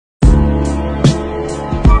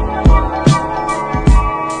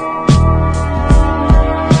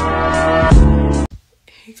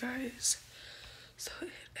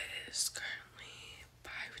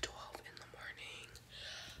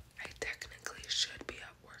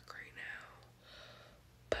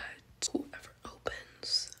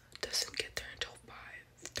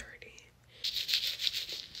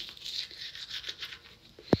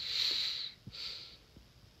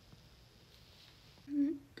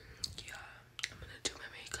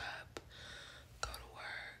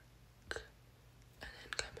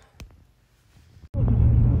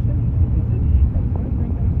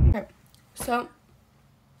So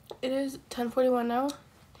it is 10:41 now.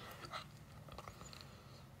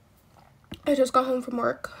 I just got home from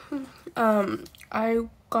work. I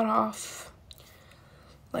got off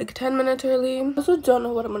like 10 minutes early. I also don't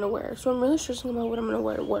know what I'm gonna wear, so I'm really stressing about what I'm gonna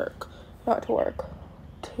wear to work. Not to work,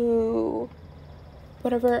 to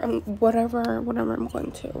whatever I'm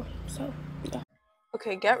going to. So yeah.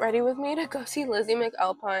 Okay, get ready with me to go see Lizzy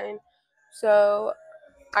Mcalpine. So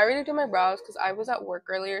I already did my brows because I was at work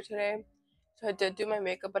earlier today. So I did do my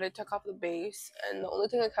makeup, but I took off the base, and the only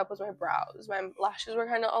thing I kept was my brows. My lashes were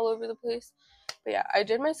kind of all over the place. But yeah, I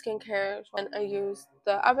did my skincare, and I used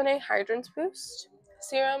the Avonay Hydrance Boost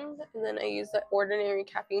serum, and then I used the Ordinary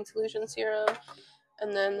Caffeine Solution serum,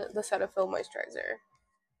 and then the Cetaphil moisturizer.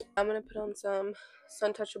 I'm gonna put on some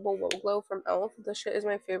Sun Touchable Whoa Glow from e.l.f. This shit is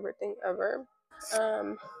my favorite thing ever.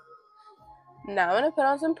 Now I'm gonna put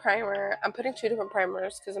on some primer. I'm putting 2 different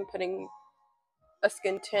primers because I'm putting a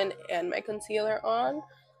skin tint and my concealer on.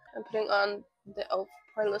 I'm putting on the e.l.f.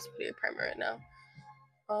 Poreless Beauty Primer right now.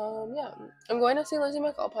 Yeah, I'm going to see Lizzy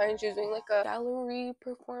Mcalpine. She's doing like a gallery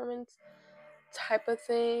performance type of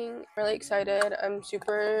thing. Really excited. I'm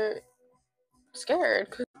super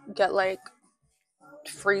scared to get like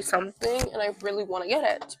free something, and I really want to get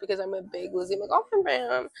it because I'm a big Lizzy Mcalpine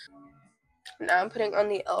fan. Now I'm putting on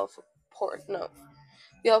the e.l.f. The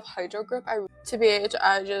e.l.f. Hydro Grip. TBH,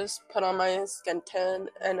 I just put on my skin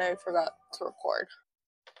tint and I forgot to record.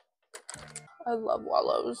 I love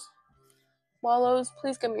Wallows. Wallows,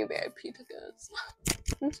 please give me VIP tickets.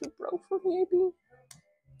 I'm too broke for VIP.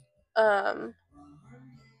 I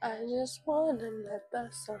just wanna let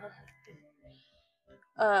the sun.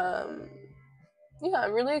 Yeah,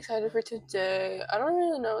 I'm really excited for today. I don't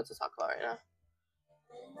really know what to talk about right now.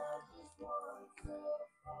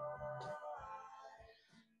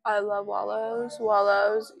 I love Wallows.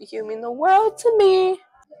 Wallows, you mean the world to me.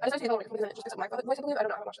 I just like to use it just because of my voice, I believe. I don't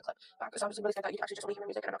know, I haven't watched the clip back, so I'm just really scared that you actually just want to hear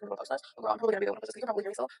music and I'm not going to post this. But girl, I'm probably going to be able to post this. You can probably hear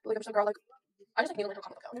me still. But like, I'm just a girl, like, I just like need a little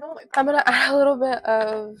comment, you know? Like, I'm going to add a little bit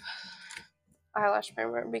of eyelash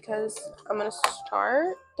primer because I'm going to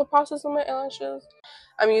start the process of my eyelashes.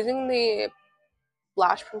 I'm using the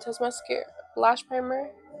Lash Princess Mascara Lash Primer.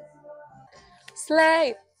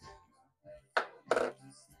 Slay!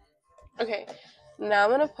 Okay, now I'm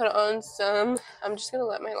going to put on some, I'm just going to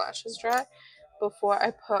let my lashes dry before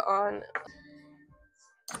I put on,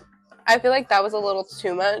 I feel like that was a little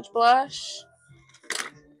too much blush,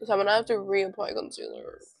 so I'm going to have to reapply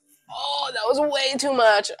concealer. Oh, that was way too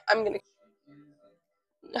much. I'm going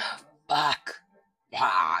to, fuck.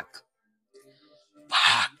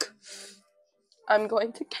 I'm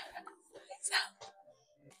going to get myself.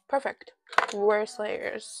 Perfect. Worst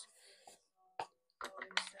layers.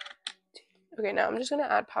 Okay, now I'm just going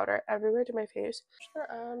to add powder everywhere to my face. I'm just going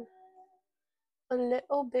to add a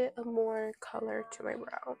little bit of more color to my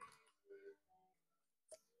brow.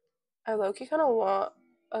 I low-key kind of want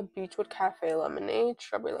a Beachwood Cafe lemonade,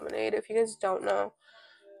 strawberry lemonade. If you guys don't know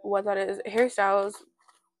what that is, Harry Styles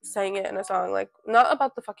sang it in a song, like, not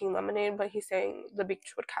about the fucking lemonade, but he sang the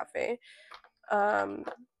Beachwood Cafe. And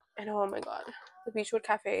oh my god, the Beachwood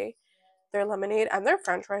Cafe, their lemonade and their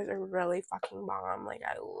french fries are really fucking bomb. Like,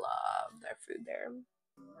 I love their food there.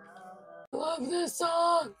 I love this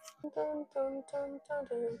song. Dun, dun, dun, dun,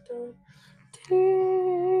 dun, dun.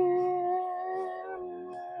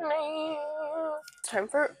 It's time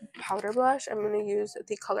for powder blush. I'm going to use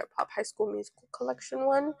the ColourPop High School Musical Collection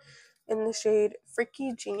one in the shade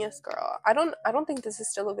Freaky Genius Girl. I don't think this is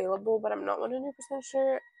still available, but I'm not 100%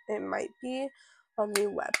 sure. It might be on the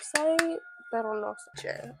website, but I don't know.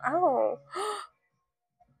 Sure. Ow.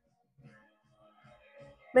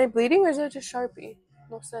 Am I bleeding or is it just Sharpie?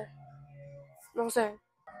 No sé. No sé.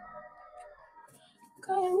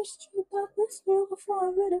 God, I wish you got this new before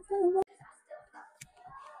I'm ready for the...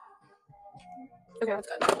 Okay, that's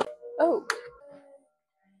good. Oh.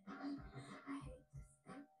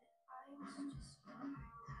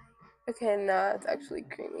 Okay, nah, it's actually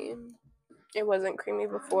creamy. It wasn't creamy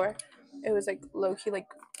before. It was like low-key, like,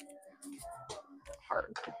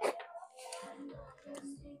 hard.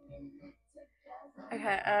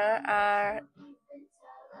 Okay,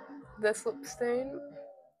 this lip stain.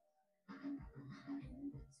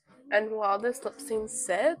 And while this lip stain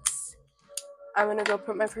sits, I'm gonna go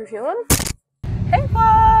put my perfume on. Hey,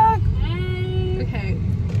 vlog! Hey! Okay,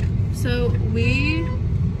 so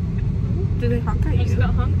did they honk at you? I just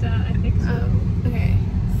got honked at, I think so. Oh, okay.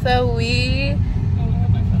 So we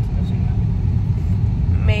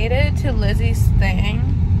made it to Lizzy's thing,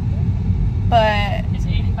 but it's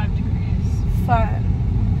 85 degrees. Fun.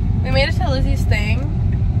 We made it to Lizzy's thing,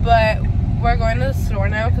 but we're going to the store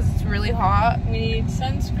now because it's really hot. We need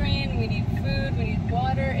sunscreen, we need food, we need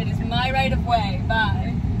water. It is my right of way.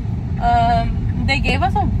 Bye. They gave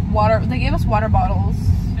us water bottles.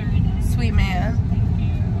 Very nice. Sweet man. Thank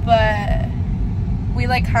you. But we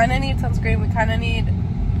like kind of need sunscreen. We kind of need,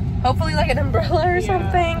 hopefully, like an umbrella or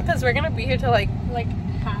something, because we're gonna be here till like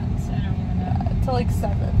hats. I don't even know. till like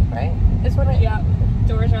 7, right? Is what it? Yeah.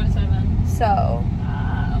 Doors are at 7. So. Oh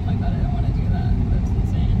my god, I don't want to do that. That's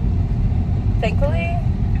insane. Thankfully,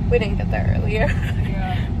 we didn't get there earlier.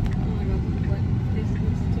 Yeah. Oh my god, what is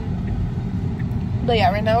this to? But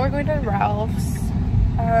yeah, right now we're going to Ralph's.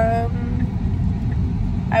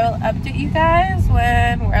 I will update you guys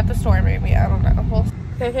when we're at the store, maybe. I don't know.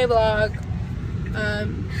 Hey vlog.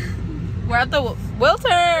 We're at the Wiltern.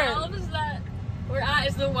 Ralph's that we're at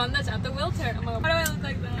is the one that's at the Wiltern. Oh my god, why do I look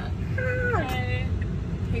like that? Hi.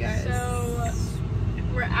 Hey guys. So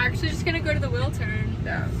we're actually just gonna go to the Wiltern.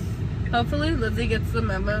 Yeah. Hopefully Lizzy gets the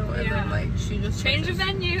memo and then like she just change the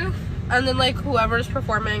venue. And then like whoever's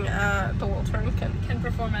performing at the Wiltern can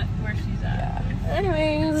perform at where she's at. Yeah.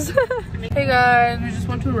 Anyways. Hey guys, we just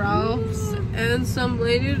went to Ralph's and some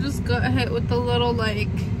lady just got hit with the little like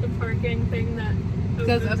the parking thing that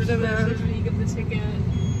goes up to them when you give the ticket.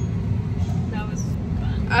 That was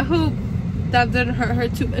fun. I hope that didn't hurt her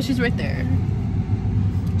too, but she's right there.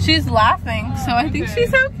 She's laughing, so I think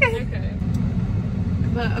she's okay. Okay.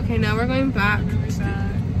 But okay, now we're going back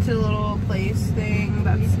to the little place thing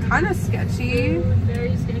that's kind of sketchy.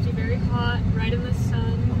 Very sketchy, very hot, right in the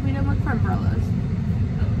sun. We didn't look for umbrellas.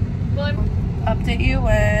 Well, update you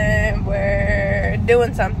when we're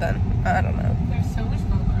doing something. I don't know. There's so much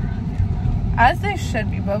boba around here. As they should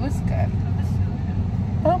be. Boba's good.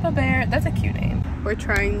 Boba Bear. That's a cute name. We're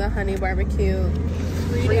trying the honey barbecue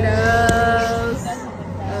Fritos.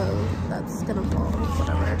 Oh, that's gonna fall.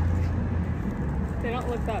 Whatever. They don't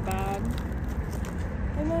look that bad.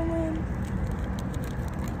 And then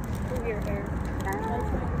Your hair.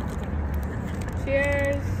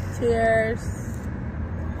 cheers. Cheers.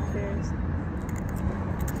 Cheers.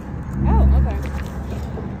 Oh, okay.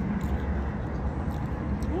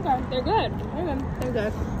 Okay, they're good. They're good. They're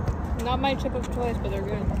good. Not my chip of choice, but they're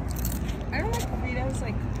good. I don't like Fritos,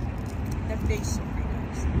 like the base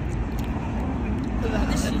Fritos.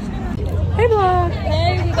 Hey vlog.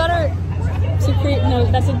 Hey, we got our secret. No,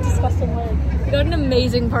 that's a disgusting word. We got an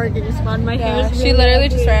amazing parking spot. My hair is really she literally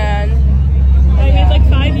ugly. just ran. I made like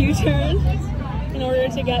 5 U-turns in order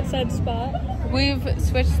to get said spot. We've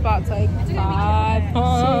switched spots like 5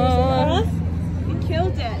 times. You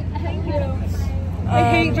killed it. Thank you. I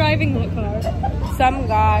hate driving that car. Some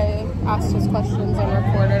guy asked us questions and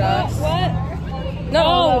recorded us. What? No.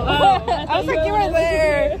 I I was like, you were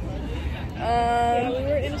there. Yeah, we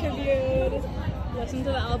were interviewed. Listen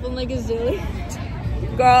to the album like a zillion.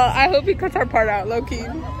 Girl, I hope he cuts our part out, low key.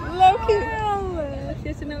 Low key. She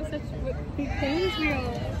has to know such big things we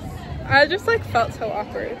are. I just like felt so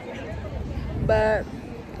awkward. But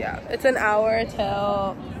yeah, it's an hour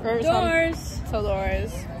till Doors. Till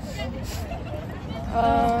doors.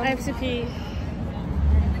 I have to pee.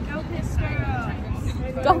 Go piss girl.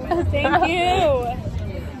 Go piss Thank you.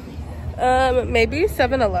 Maybe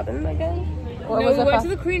 7-Eleven again? Or No, was we it went to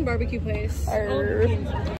the Korean barbecue place. Arr. Oh,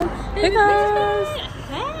 Hey guys!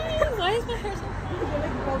 hey, why is my hair so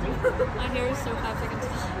flat? My hair is so flat, I can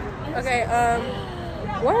tell. Okay,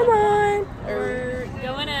 where am I? We're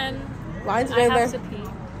going in. Line's I been have there. to pee.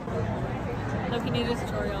 Look, you need a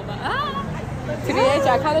tutorial, but TBH,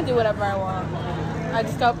 I kind of do whatever I want. I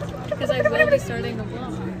just go. because I will be starting the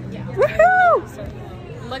vlog. Yeah.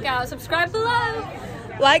 Woohoo! Look out! Subscribe below.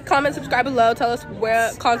 Like, comment, subscribe below. Tell us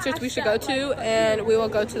where concerts we should go to, and we will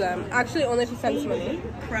go to them. Actually, only if you send us money.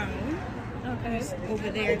 Pro. Okay.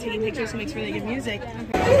 Over there taking pictures and makes really good music.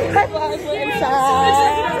 Hi vlog, we're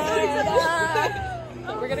inside.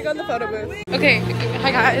 We're gonna go in the photo booth. Okay,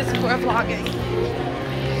 hi guys, we're vlogging.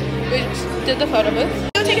 We just did the photo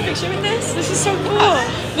booth. Go take a picture with this? This is so cool.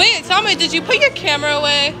 Wait, Salma, did you put your camera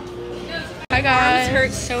away? Hi guys. Arms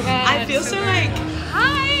hurt so bad. I feel so like...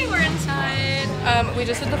 Hi, we're inside. We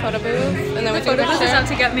just did the photo booth, and then we took a Photo booth is out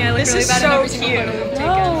picture. to get me. I look This really is bad so in every single cute. photo we've taken.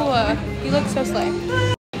 No, you look so slay.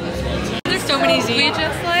 There's so many Z's.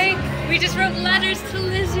 We just wrote letters to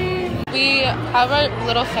Lizzy. We have our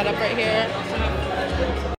little setup right here.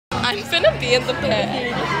 I'm finna be in the pit.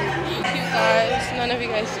 You guys, none of you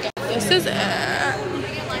guys got this. Is it.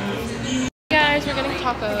 Guys, we're getting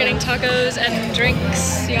tacos. We're getting tacos and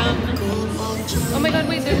drinks. Yum. Oh my god,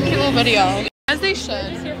 wait, there's a cute little video. As they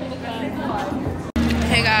should.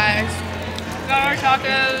 Hey guys. Got our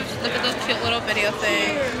tacos. Look at this cute little video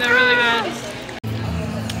thing. They're really good.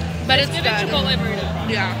 But it's Give it good. Chipotle burrito.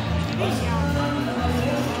 Yeah.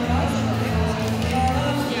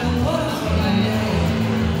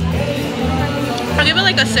 I'll give it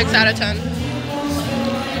like a 6 out of 10.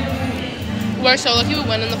 We're so lucky we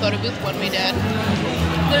went in the photo booth when we did.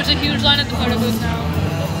 There's a huge line at the photo booth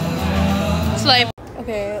now. It's like,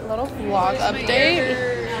 okay, little vlog update.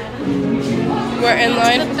 We're in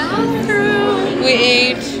line. The bathroom. We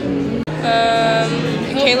ate.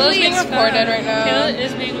 Kayla's being recorded right now. Kayla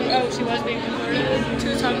is being, she was being recorded. She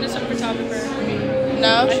was talking to some photographer.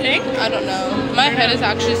 No, I think. I don't know. My head is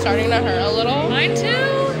actually starting to hurt a little. Mine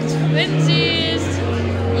too. Twinsies.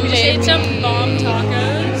 We just ate some bomb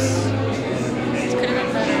tacos. It could have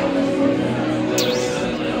been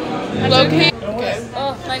better. Low-key. Okay.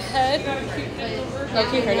 Oh, my head.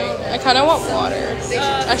 Low-key hurting. I kind of want water. I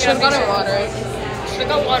should have gotten water. Should have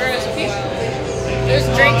got water as well. Those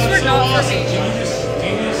drinks were not for me.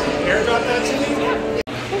 Airdrop that to me?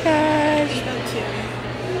 Hey guys.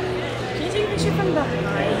 Can you take a picture from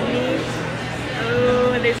behind me?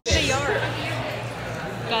 Oh, there's the yard.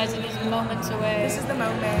 Guys, it is moments away. This is the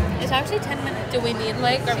moment. It's actually 10 minutes. Do we need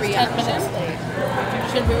like a She's 10 reaction? minutes late.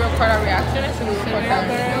 Should we record our reaction or should we record that?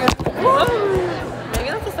 Maybe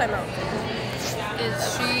that's a sign out.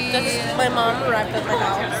 Is she... My mom arrived at my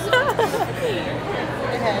house.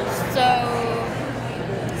 Okay, so...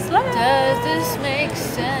 Does this make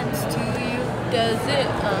sense to you? Does it?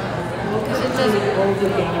 Because it doesn't.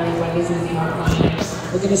 Gallery by Lizzy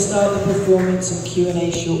Mcalpine. We're going to start the performance and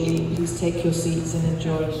Q&A shortly. Please take your seats and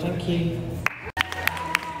enjoy. Thank you.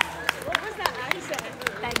 What was that accent?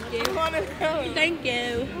 Thank you. Thank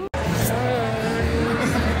you.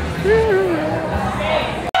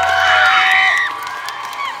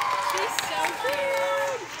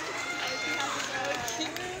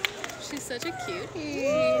 She's such a cutie.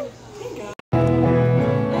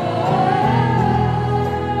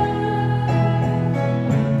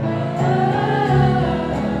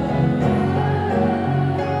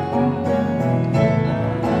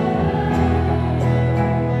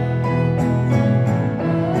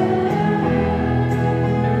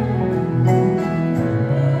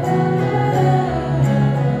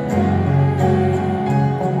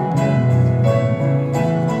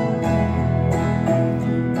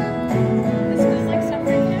 This is like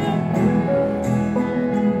suffering now.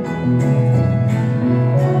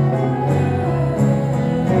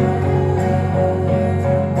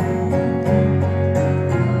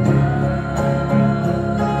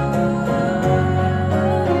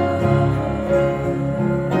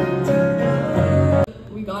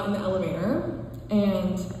 We got in the elevator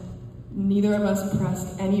and neither of us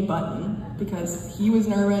pressed any button because he was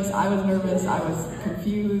nervous, I was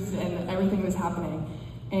confused, and everything was happening.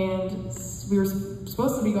 And we were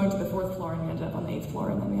supposed to be going to the 4th floor and we ended up on the 8th floor,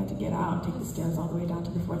 and then we had to get out and take the stairs all the way down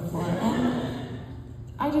to the 4th floor. And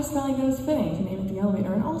I just felt like it was fitting to name it the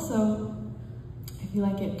elevator. And also, I feel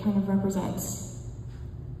like it kind of represents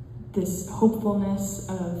this hopefulness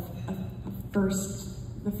of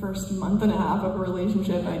the first month and a half of a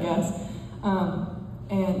relationship, I guess.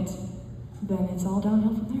 And then it's all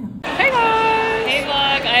downhill from there. Hey guys! Hey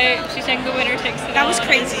vlog! She sang the winner takes it all. That was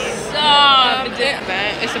crazy. Stop!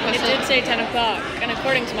 It's supposed It did say 10 o'clock, and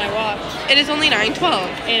according to my watch, It is only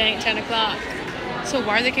 9:12. it ain't 10 o'clock. So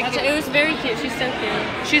why are they kicking? It was very cute. She's so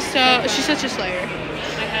cute. She's such a slayer.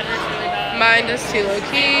 My head hurts really bad. Mine does too, low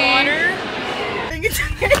key. Water.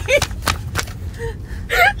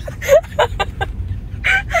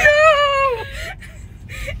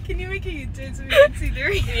 Can you make a YouTube so we can see the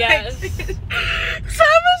reaction? Yes. Someone's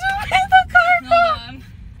made the car. Hold on.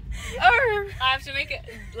 I have to make it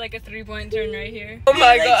like a 3-point turn right here. Oh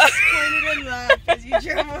my god. Pointed and laughed as you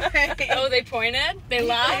drove away. Oh, they pointed? They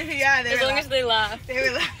laughed? Yeah, they As were long as they laugh. They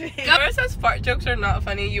were laughing. Whoever says fart jokes are not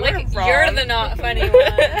funny, you Like, are wrong. you're the not funny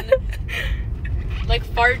one. Like,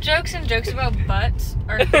 fart jokes and jokes about butts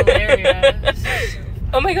are hilarious.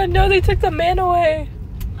 Oh my god, no, they took the man away.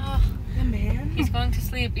 Oh, The man? he's going to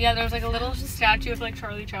sleep. Yeah, there was like a little statue of like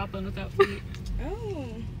Charlie Chaplin without feet. Oh.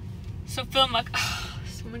 So film like,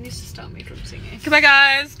 someone needs to stop me from singing. Goodbye,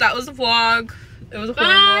 guys. That was a vlog. It was a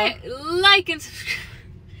Bye! horrible. Like and subscribe.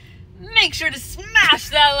 Make sure to smash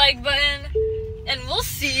that like button. And we'll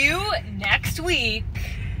see you next week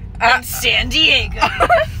in San Diego.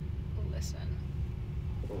 Listen.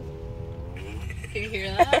 Can you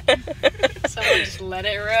hear that? Someone just let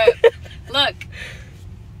it rip. Look.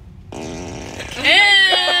 Em,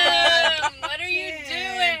 what are you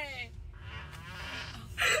doing?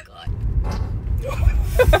 Oh my god.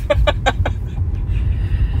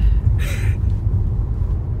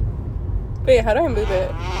 Wait, how do I move it?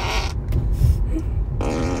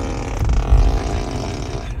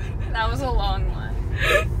 That was a long one.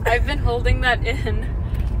 I've been holding that in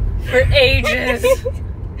for ages.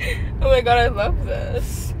 Oh my god, I love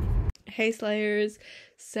this. Hey Hey Slayers.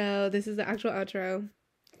 So this is the actual outro.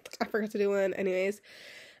 I forgot to do one. Anyways,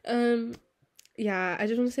 yeah, I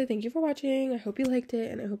just want to say thank you for watching. I hope you liked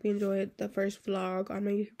it, and I hope you enjoyed the first vlog on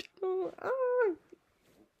my YouTube channel.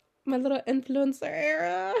 My little influencer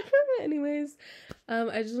era. Anyways,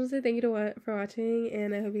 I just want to say thank you for watching,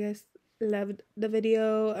 and I hope you guys loved the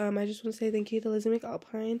video. I just want to say thank you to Lizzy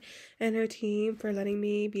Mcalpine and her team for letting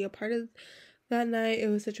me be a part of that night. It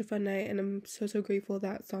was such a fun night, and I'm so grateful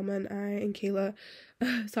that Sama, Kayla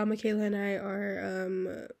and I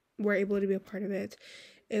are were able to be a part of it.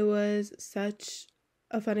 It was such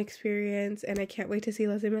a fun experience, and I can't wait to see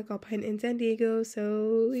Lizzy Mcalpine in San Diego.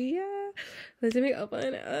 So yeah, Lizzy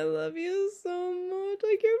Mcalpine, I love you so much.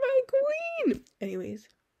 Like, you're my queen. Anyways,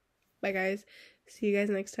 bye guys. See you guys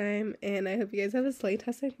next time, and I hope you guys have a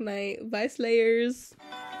slay-tastic night. Bye, Slayers.